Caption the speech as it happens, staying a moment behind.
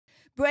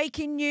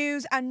Breaking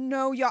news, and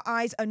no, your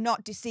eyes are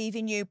not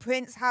deceiving you.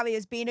 Prince Harry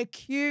has been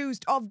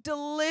accused of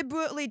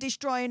deliberately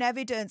destroying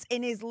evidence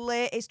in his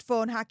latest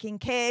phone hacking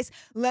case.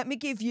 Let me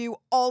give you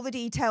all the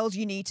details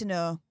you need to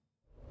know.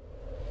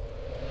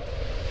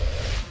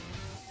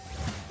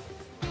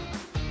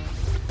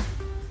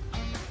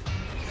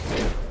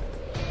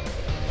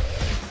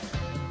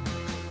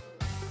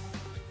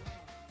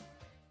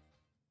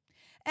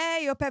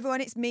 Hey up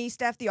everyone, it's me,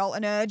 Stef, the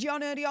Alter Nerd, your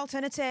nerdy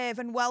alternative,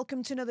 and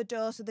welcome to another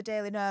dose of the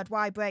Daily Nerd,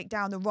 where I break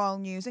down the royal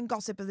news and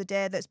gossip of the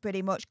day that's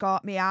pretty much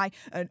caught me eye.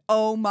 And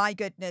oh my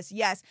goodness,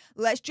 yes,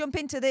 let's jump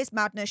into this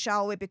madness,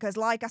 shall we? Because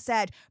like I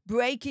said,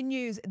 breaking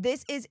news,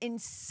 this is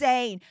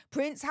insane.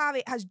 Prince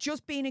Harry has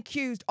just been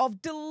accused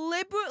of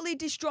deliberately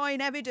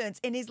destroying evidence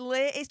in his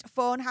latest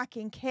phone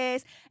hacking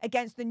case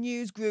against the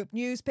news group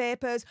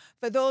newspapers.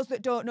 For those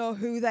that don't know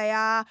who they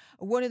are,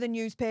 one of the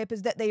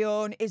newspapers that they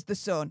own is The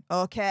Sun,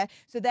 okay?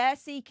 So they're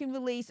seeking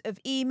release of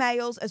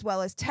emails as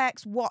well as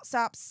texts,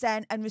 WhatsApp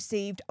sent and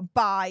received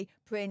by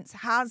Prince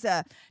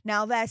Harry.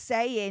 Now they're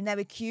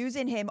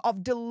accusing him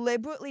of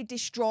deliberately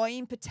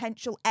destroying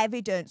potential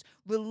evidence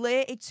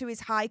related to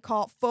his High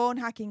Court phone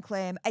hacking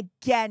claim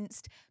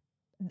against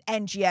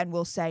NGN,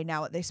 will say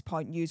now at this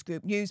point, news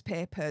group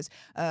newspapers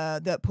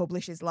that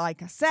publishes,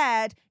 like I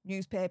said,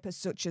 newspapers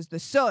such as The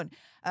Sun.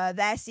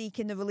 They're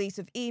seeking the release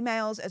of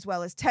emails as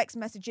well as text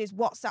messages,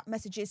 WhatsApp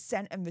messages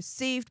sent and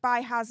received by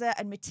Harry,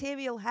 and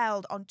material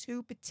held on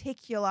two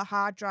particular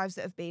hard drives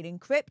that have been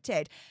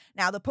encrypted.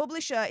 Now, the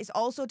publisher is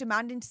also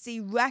demanding to see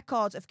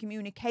records of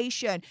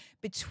communication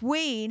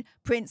between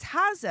Prince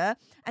Harry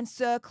and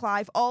Sir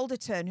Clive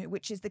Alderton,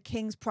 which is the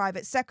King's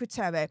private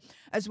secretary,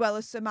 as well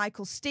as Sir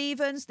Michael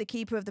Stevens, the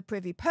keeper of the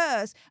Privy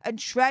Purse and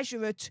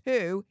treasurer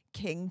to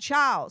King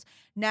Charles.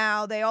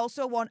 Now, they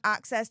also want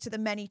access to the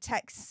many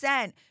texts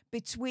sent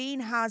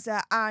between Harry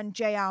and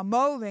JR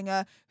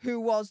Moehringer, who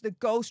was the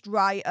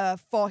ghostwriter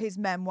for his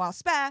memoir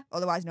Spare,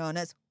 otherwise known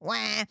as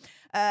Wah.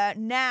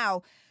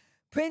 Now,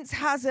 Prince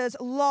Harry's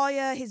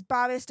lawyer, his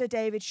barrister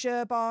David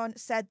Sherborne,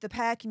 said the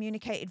pair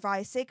communicated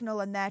via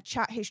Signal and their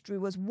chat history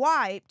was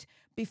wiped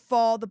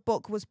before the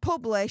book was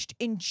published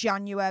in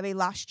January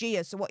last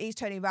year. So what he's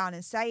turning around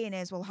and saying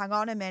is, well, hang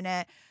on a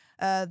minute.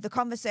 The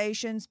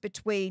conversations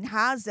between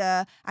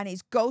Harry and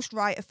his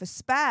ghostwriter for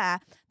Spare,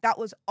 that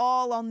was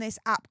all on this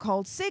app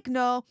called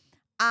Signal,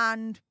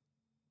 and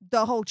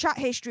the whole chat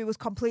history was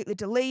completely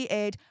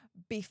deleted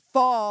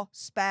before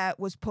Spare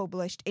was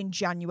published in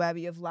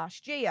January of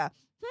last year.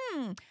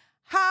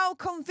 How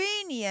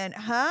convenient,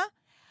 huh?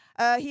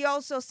 He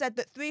also said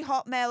that 3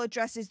 Hotmail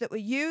addresses that were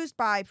used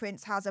by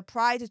Prince Harry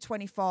prior to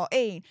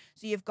 2014.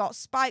 So you've got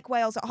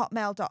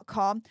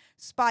spikewales@hotmail.com,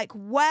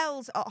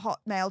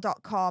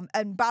 spikewells@hotmail.com,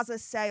 and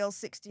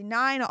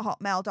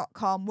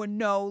bazasales69@hotmail.com were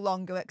no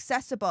longer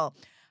accessible.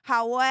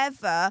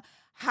 However,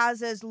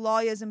 Harry's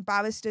lawyers and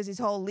barristers, his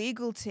whole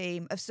legal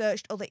team, have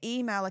searched other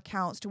email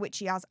accounts to which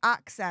he has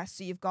access.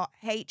 So you've got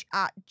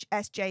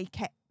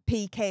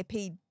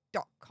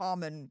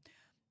h@sjpkp.com, and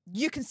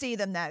you can see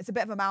them there. It's a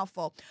bit of a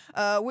mouthful,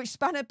 which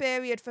span a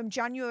period from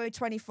January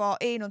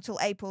 2014 until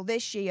April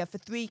this year for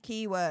 3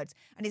 keywords,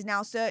 and is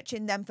now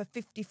searching them for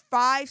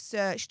 55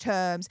 search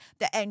terms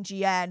that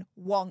NGN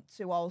want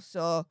to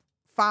also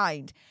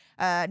find.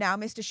 Now,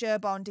 Mr.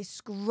 Sherborne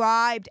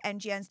described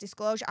NGN's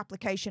disclosure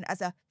application as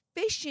a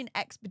fishing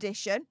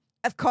expedition.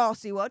 Of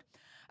course he would.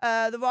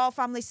 The royal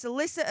family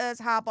solicitors,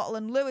 Harbottle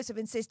and Lewis, have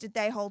insisted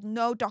they hold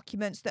no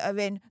documents that are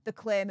in the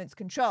claimant's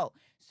control.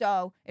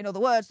 So, in other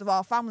words, the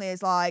royal family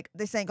is like,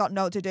 this ain't got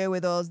no to do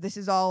with us. This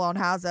is all on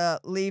Harry.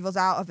 Leave us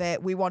out of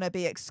it. We want to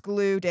be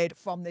excluded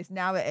from this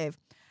narrative.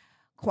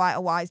 Quite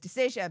a wise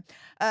decision.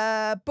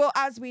 But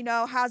as we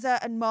know, Harry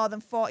and more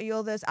than 40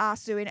 others are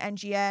suing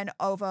NGN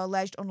over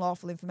alleged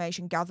unlawful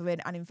information gathering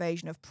and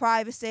invasion of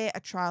privacy.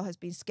 A trial has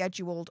been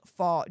scheduled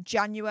for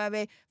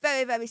January.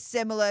 Very, very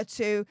similar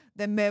to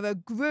the Mirror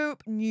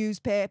Group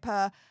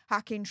newspaper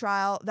hacking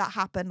trial that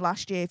happened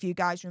last year, if you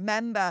guys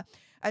remember.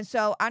 And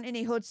so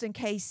Anthony Hudson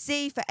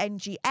KC for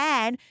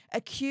NGN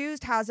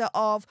accused Harry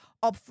of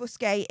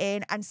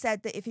obfuscating and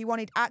said that if he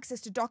wanted access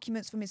to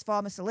documents from his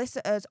former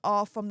solicitors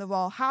or from the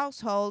royal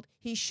household,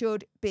 he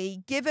should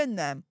be given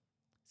them.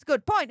 It's a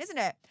good point, isn't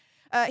it?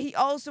 He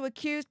also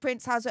accused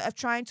Prince Harry of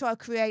trying to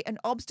create an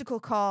obstacle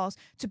course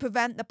to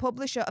prevent the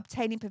publisher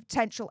obtaining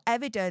potential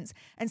evidence,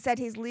 and said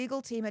his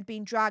legal team had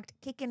been dragged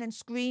kicking and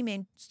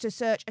screaming to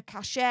search a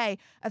cache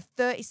of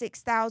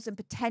 36,000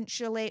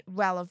 potentially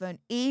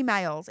relevant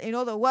emails. In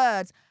other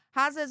words,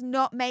 Harry's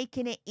not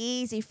making it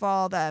easy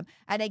for them.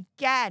 And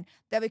again,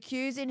 they're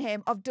accusing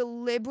him of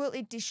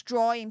deliberately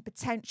destroying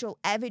potential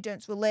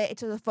evidence related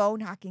to the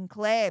phone hacking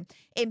claim.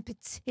 In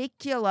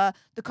particular,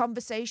 the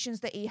conversations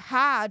that he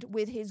had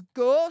with his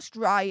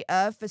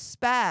ghostwriter for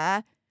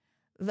Spare,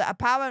 that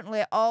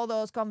apparently all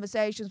those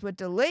conversations were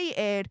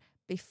deleted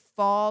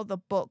before the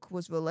book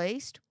was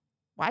released.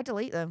 Why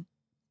delete them?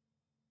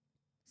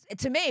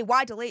 To me,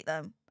 why delete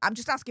them? I'm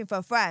just asking for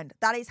a friend.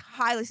 That is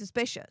highly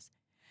suspicious.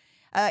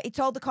 He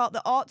told the court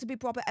there ought to be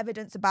proper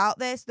evidence about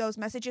this. Those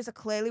messages are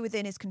clearly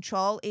within his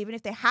control, even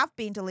if they have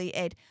been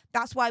deleted.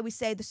 That's why we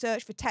say the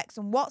search for texts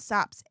and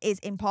WhatsApps is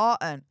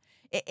important.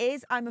 It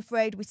is, I'm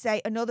afraid, we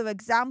say, another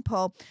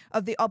example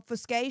of the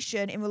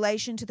obfuscation in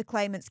relation to the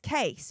claimant's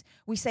case.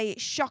 We say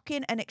it's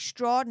shocking and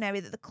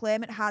extraordinary that the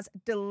claimant has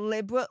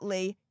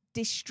deliberately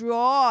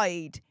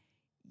destroyed.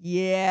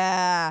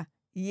 Yeah.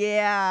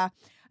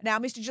 Now,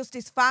 Mr.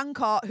 Justice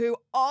Fancourt, who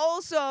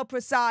also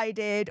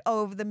presided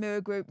over the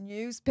Mirror Group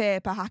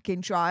newspaper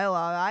hacking trial,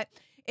 all right,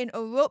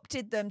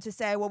 interrupted them to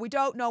say, well, we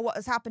don't know what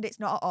has happened. It's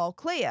not at all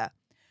clear.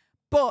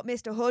 But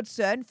Mr.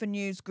 Hudson for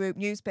News Group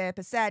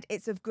newspaper said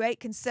it's of great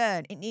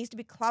concern. It needs to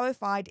be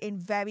clarified in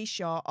very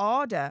short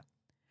order.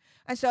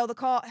 And so the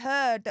court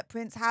heard that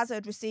Prince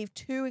Hazard received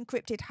 2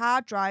 encrypted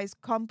hard drives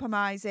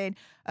comprising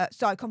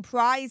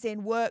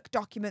work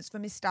documents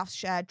from his staff's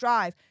shared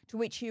drive, to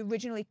which he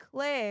originally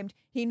claimed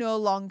he no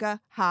longer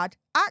had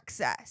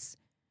access.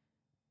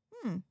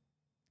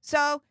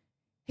 So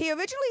he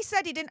originally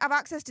said he didn't have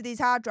access to these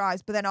hard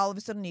drives, but then all of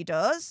a sudden he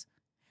does.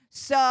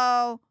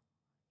 So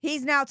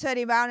he's now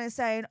turning around and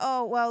saying,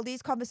 oh, well,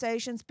 these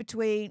conversations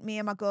between me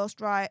and my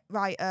ghostwriter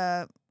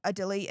are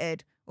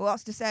deleted. Well,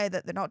 that's to say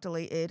that they're not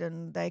deleted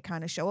and they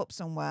kind of show up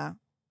somewhere.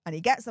 And he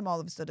gets them all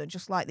of a sudden,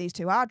 just like these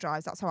 2 hard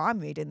drives. That's how I'm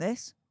reading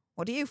this.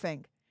 What do you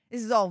think?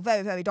 This is all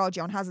very, very dodgy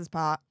on Hazard's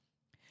part.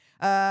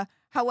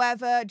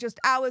 However, just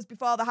hours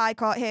before the High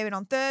Court hearing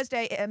on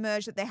Thursday, it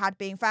emerged that they had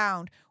been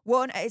found.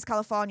 One at his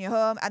California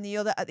home and the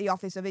other at the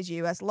office of his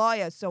US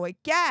lawyer. So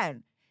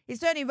again, he's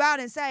turning around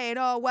and saying,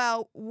 oh,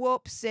 well,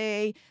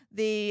 whoopsie,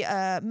 the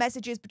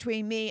messages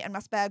between me and my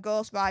spare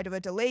ghostwriter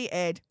are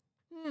deleted.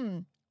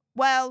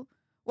 Well,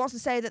 what's to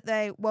say that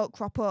they won't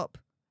crop up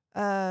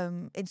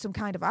in some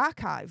kind of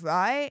archive,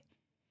 right?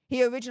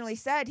 He originally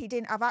said he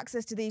didn't have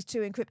access to these 2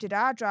 encrypted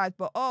hard drives,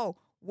 but oh,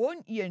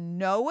 wouldn't you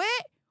know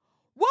it?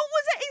 One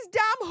was at his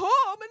damn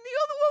home and the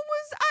other one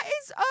was at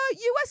his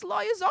US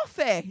lawyer's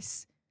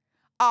office.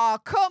 Oh,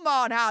 come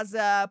on,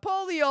 Hazard,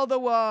 pull the other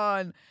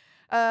one.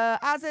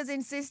 Hazard's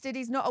insisted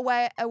he's not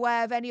aware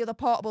of any other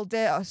portable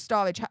data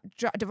storage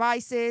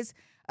devices,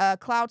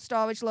 cloud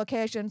storage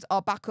locations,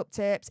 or backup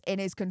tapes in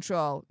his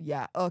control.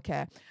 Yeah,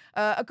 okay.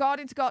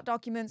 According to court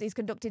documents, he's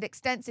conducted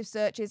extensive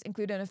searches,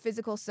 including a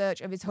physical search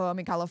of his home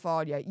in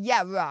California.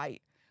 Yeah,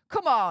 right.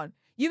 Come on.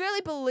 You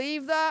really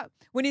believe that?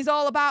 When he's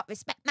all about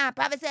respect my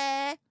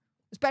privacy,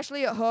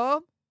 especially at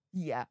home?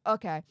 Yeah,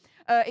 okay.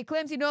 He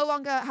claims he no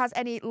longer has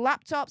any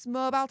laptops,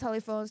 mobile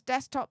telephones,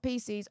 desktop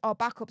PCs, or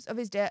backups of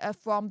his data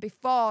from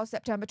before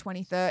September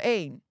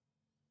 2013.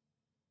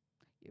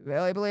 You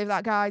really believe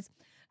that, guys?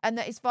 And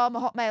that his former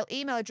Hotmail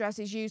email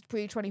addresses used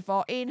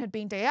pre-2014 had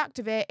been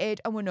deactivated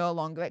and were no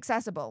longer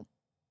accessible.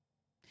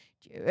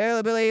 Do you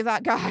really believe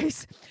that,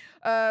 guys?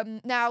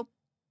 Now,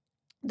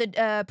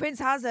 the Prince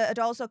Hazard had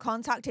also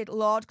contacted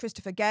Lord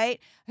Christopher Gate,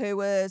 who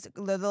was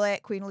the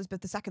late Queen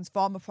Elizabeth II's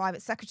former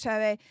private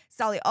secretary,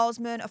 Sally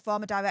Osman, a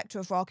former director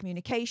of Royal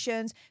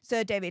Communications,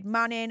 Sir David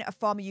Manning, a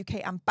former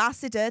UK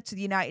ambassador to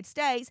the United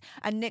States,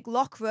 and Nick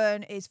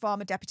Loughran, his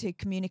former deputy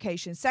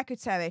communications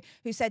secretary,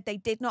 who said they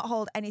did not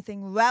hold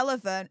anything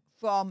relevant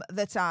from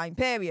the time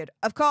period.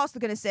 Of course they're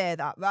going to say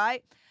that,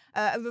 right?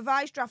 A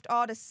revised draft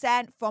order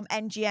sent from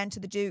NGN to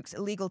the Duke's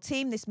legal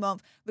team this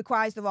month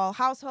requires the royal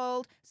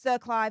household, Sir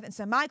Clive and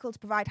Sir Michael, to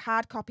provide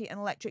hard copy and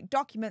electric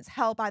documents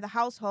held by the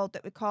household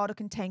that record or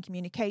contain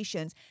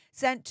communications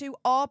sent to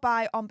or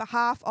by, on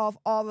behalf of,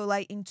 or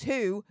relating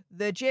to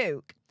the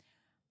Duke.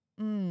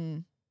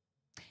 You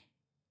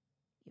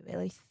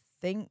really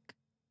think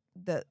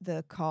that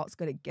the court's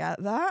going to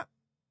get that?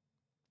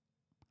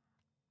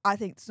 I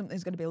think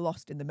something's going to be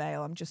lost in the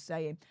mail, I'm just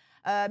saying.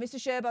 Mr.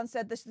 Sherborne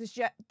said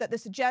that the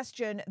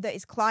suggestion that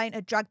his client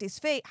had dragged his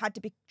feet, had to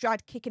be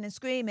dragged kicking and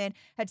screaming,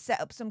 had set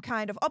up some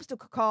kind of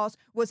obstacle course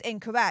was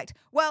incorrect.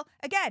 Well,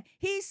 again,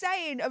 he's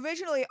saying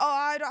originally, oh,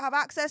 I don't have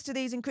access to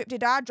these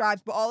encrypted hard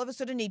drives, but all of a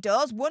sudden he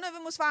does. One of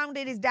them was found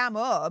in his damn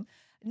home.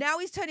 Now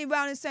he's turning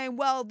around and saying,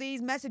 well,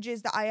 these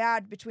messages that I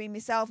had between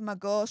myself and my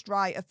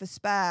ghostwriter for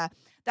Spare,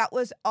 that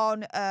was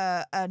on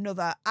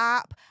another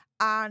app.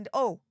 And,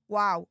 oh,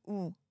 wow,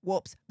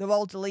 whoops, they're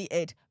all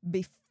deleted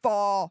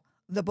before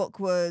the book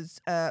was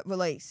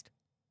released.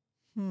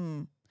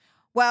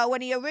 Well,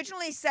 when he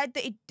originally said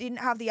that he didn't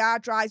have the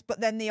hard drives,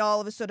 but then they all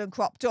of a sudden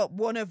cropped up,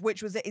 one of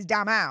which was at his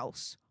damn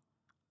house.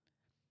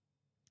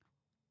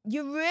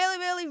 You really,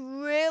 really,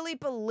 really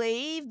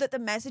believe that the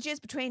messages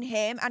between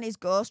him and his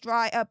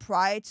ghostwriter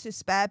prior to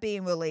Spare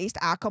being released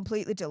are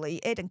completely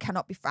deleted and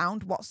cannot be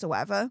found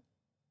whatsoever?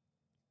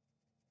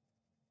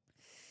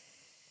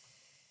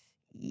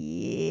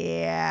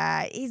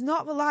 Yeah, he's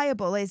not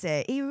reliable, is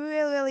he? He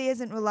really, really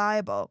isn't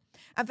reliable.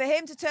 And for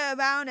him to turn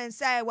around and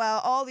say,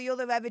 well, all the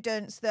other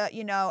evidence that,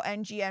 you know,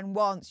 NGN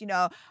wants, you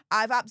know,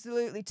 I've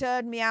absolutely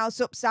turned my house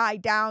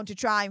upside down to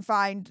try and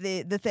find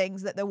the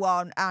things that they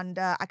want, and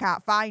I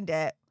can't find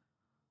it.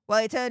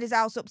 Well, he turned his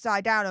house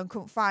upside down and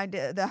couldn't find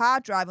the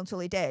hard drive until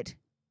he did.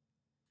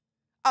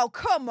 Oh,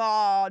 come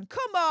on.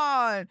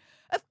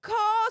 Of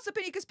course,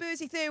 opinion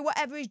conspiracy theory,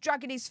 whatever, he's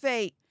dragging his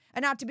feet.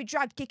 and had to be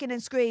dragged kicking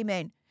and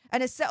screaming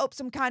and has set up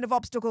some kind of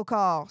obstacle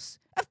course.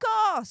 Of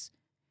course.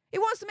 He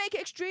wants to make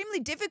it extremely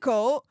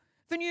difficult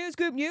for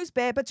Newsgroup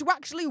newspaper to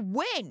actually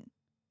win.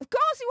 Of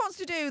course he wants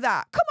to do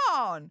that. Come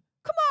on.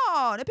 Come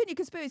on. Opinion,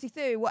 conspiracy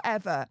theory,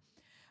 whatever.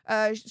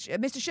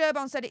 Mr.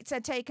 Sherborne said it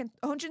had taken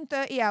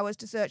 130 hours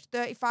to search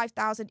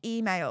 35,000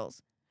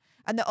 emails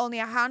and that only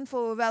a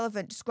handful were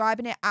relevant,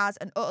 describing it as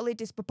an utterly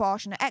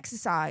disproportionate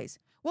exercise.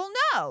 Well,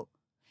 no,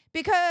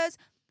 because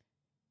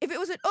if it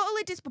was an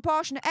utterly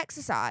disproportionate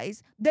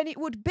exercise, then it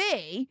would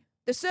be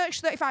the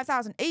search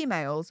 35,000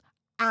 emails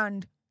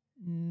and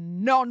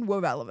none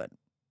were relevant.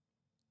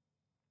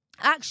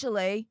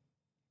 Actually,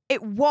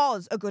 it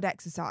was a good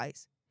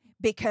exercise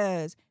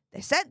because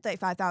they sent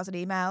 35,000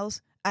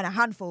 emails and a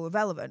handful were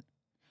relevant,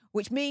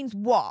 which means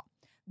what?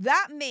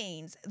 That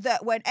means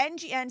that when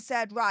NGN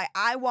said, right,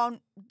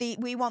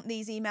 we want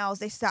these emails,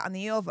 this, that, and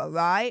the other,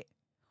 right?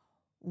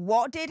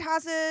 What did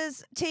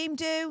Hazard's team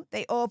do?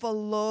 They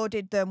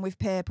overloaded them with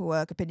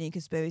paperwork, opinion,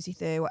 conspiracy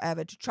theory,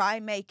 whatever, to try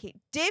and make it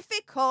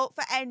difficult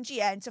for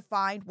NGN to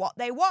find what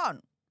they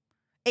want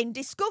in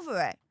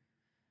discovery.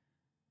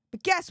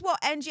 But guess what?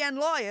 NGN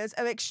lawyers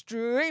are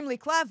extremely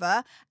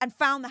clever and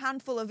found the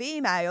handful of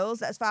emails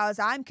that, as far as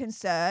I'm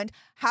concerned,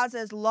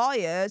 Hazard's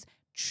lawyers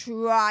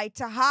tried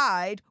to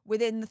hide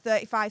within the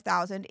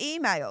 35,000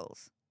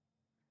 emails.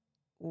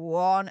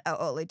 One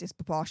utterly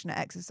disproportionate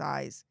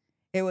exercise.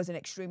 It was an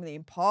extremely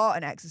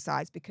important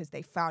exercise because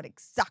they found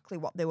exactly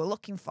what they were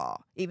looking for,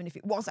 even if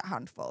it was a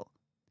handful.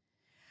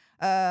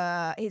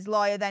 His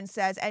lawyer then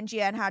says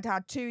NGN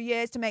had 2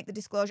 years to make the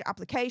disclosure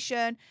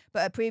application,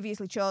 but had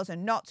previously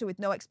chosen not to with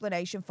no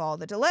explanation for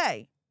the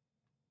delay.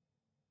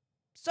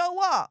 So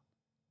what?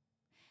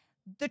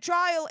 The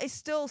trial is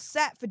still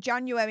set for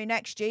January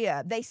next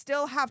year. They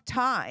still have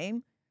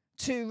time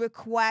to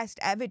request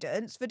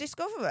evidence for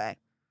discovery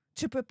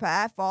to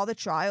prepare for the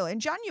trial in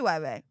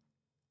January.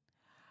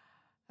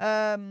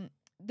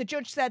 The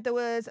judge said there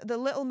was the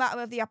little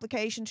matter of the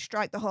application to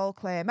strike the whole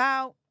claim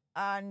out.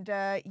 And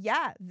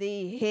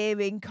the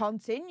hearing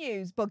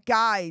continues. But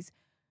guys,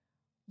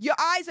 your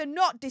eyes are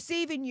not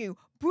deceiving you.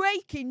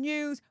 Breaking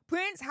news.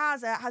 Prince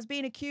Hazard has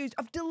been accused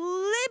of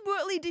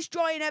deliberately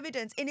destroying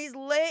evidence in his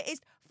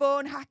latest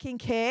phone hacking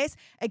case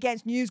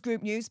against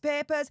Newsgroup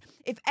newspapers.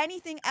 If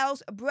anything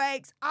else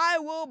breaks, I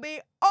will be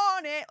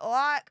on it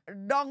like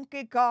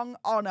Donkey Kong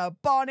on a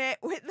bonnet.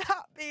 With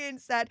that being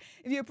said,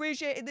 if you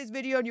appreciated this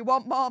video and you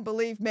want more,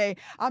 believe me,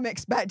 I'm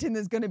expecting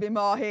there's going to be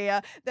more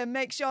here, then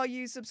make sure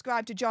you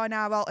subscribe to join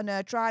our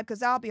Alderton tribe,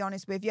 because I'll be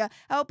honest with you,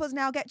 help us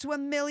now get to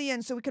 1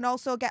 million so we can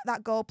also get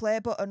that gold play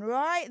button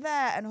right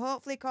there and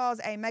hopefully cause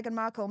a Meghan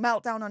Markle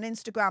meltdown on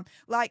Instagram.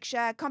 Like,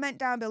 share, comment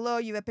down below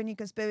your opinion,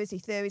 conspiracy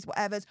theories,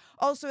 whatever's.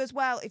 Also as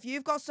well, if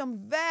you've got some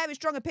very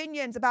strong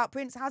opinions about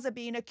Prince Hazard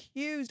being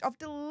accused of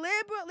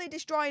deliberately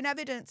destroying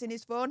evidence in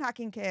his phone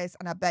hacking case,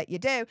 and I bet you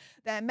do,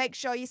 then make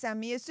sure you send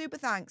me a super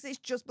thanks. It's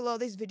just below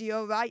this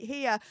video right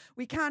here.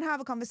 We can have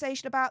a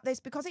conversation about this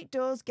because it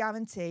does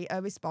guarantee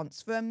a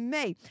response from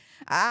me.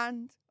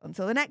 And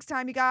until the next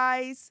time, you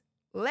guys,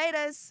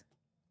 laters.